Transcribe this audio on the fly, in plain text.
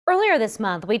Earlier this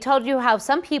month, we told you how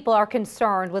some people are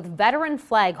concerned with veteran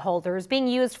flag holders being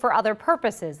used for other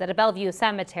purposes at a Bellevue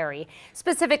cemetery,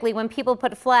 specifically when people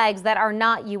put flags that are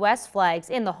not U.S. flags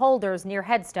in the holders near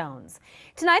headstones.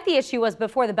 Tonight, the issue was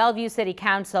before the Bellevue City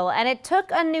Council, and it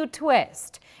took a new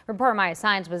twist. Reporter Maya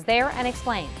Sines was there and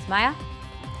explains. Maya?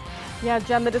 Yeah,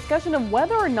 Jen, the discussion of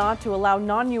whether or not to allow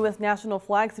non-U.S. national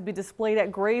flags to be displayed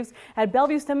at graves at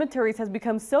Bellevue cemeteries has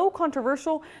become so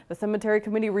controversial, the cemetery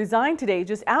committee resigned today,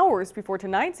 just hours before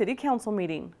tonight's city council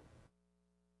meeting.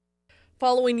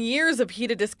 Following years of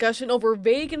heated discussion over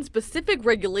vague and specific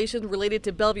regulations related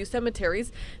to Bellevue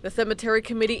cemeteries, the cemetery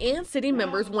committee and city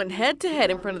members went head-to-head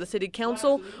in front of the city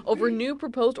council over new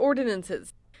proposed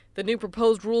ordinances. The new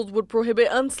proposed rules would prohibit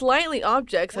unsightly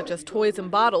objects such as toys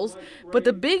and bottles, but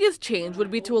the biggest change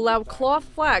would be to allow cloth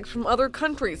flags from other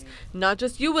countries, not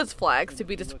just U.S. flags, to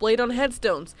be displayed on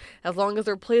headstones, as long as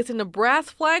they're placed in a brass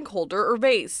flag holder or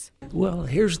vase. Well,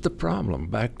 here's the problem.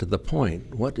 Back to the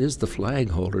point. What is the flag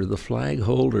holder? The flag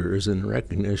holder is in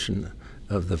recognition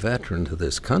of the veteran to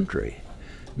this country,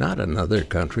 not another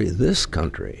country, this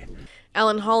country.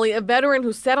 Alan Hawley, a veteran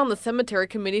who sat on the cemetery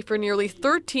committee for nearly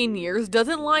 13 years,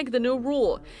 doesn't like the new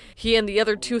rule. He and the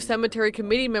other two cemetery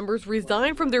committee members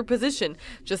resigned from their position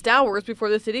just hours before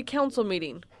the city council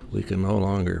meeting. We can no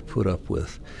longer put up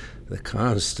with the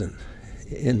constant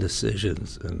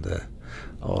indecisions and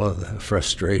all of the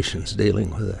frustrations dealing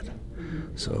with it.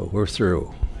 So we're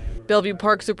through. Bellevue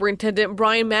Park Superintendent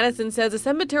Brian Madison says a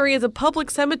cemetery is a public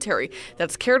cemetery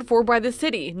that's cared for by the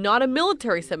city, not a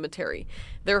military cemetery.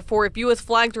 Therefore, if U.S.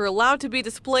 flags are allowed to be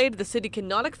displayed, the city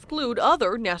cannot exclude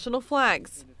other national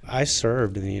flags. I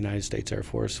served in the United States Air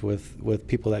Force with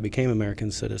people that became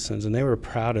American citizens, and they were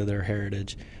proud of their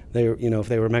heritage. They, if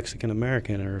they were Mexican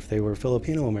American or if they were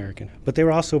Filipino American, but they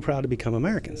were also proud to become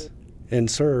Americans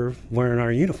and serve wearing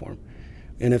our uniform.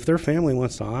 And if their family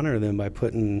wants to honor them by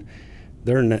putting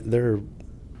their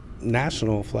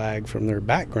national flag from their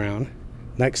background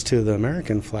next to the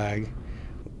American flag,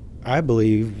 I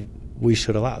believe we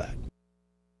should allow that.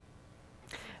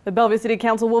 The Bellevue City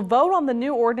Council will vote on the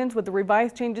new ordinance with the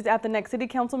revised changes at the next city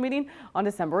council meeting on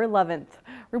December 11th.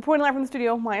 Reporting live from the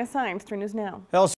studio, Maya Sines, 3 News Now.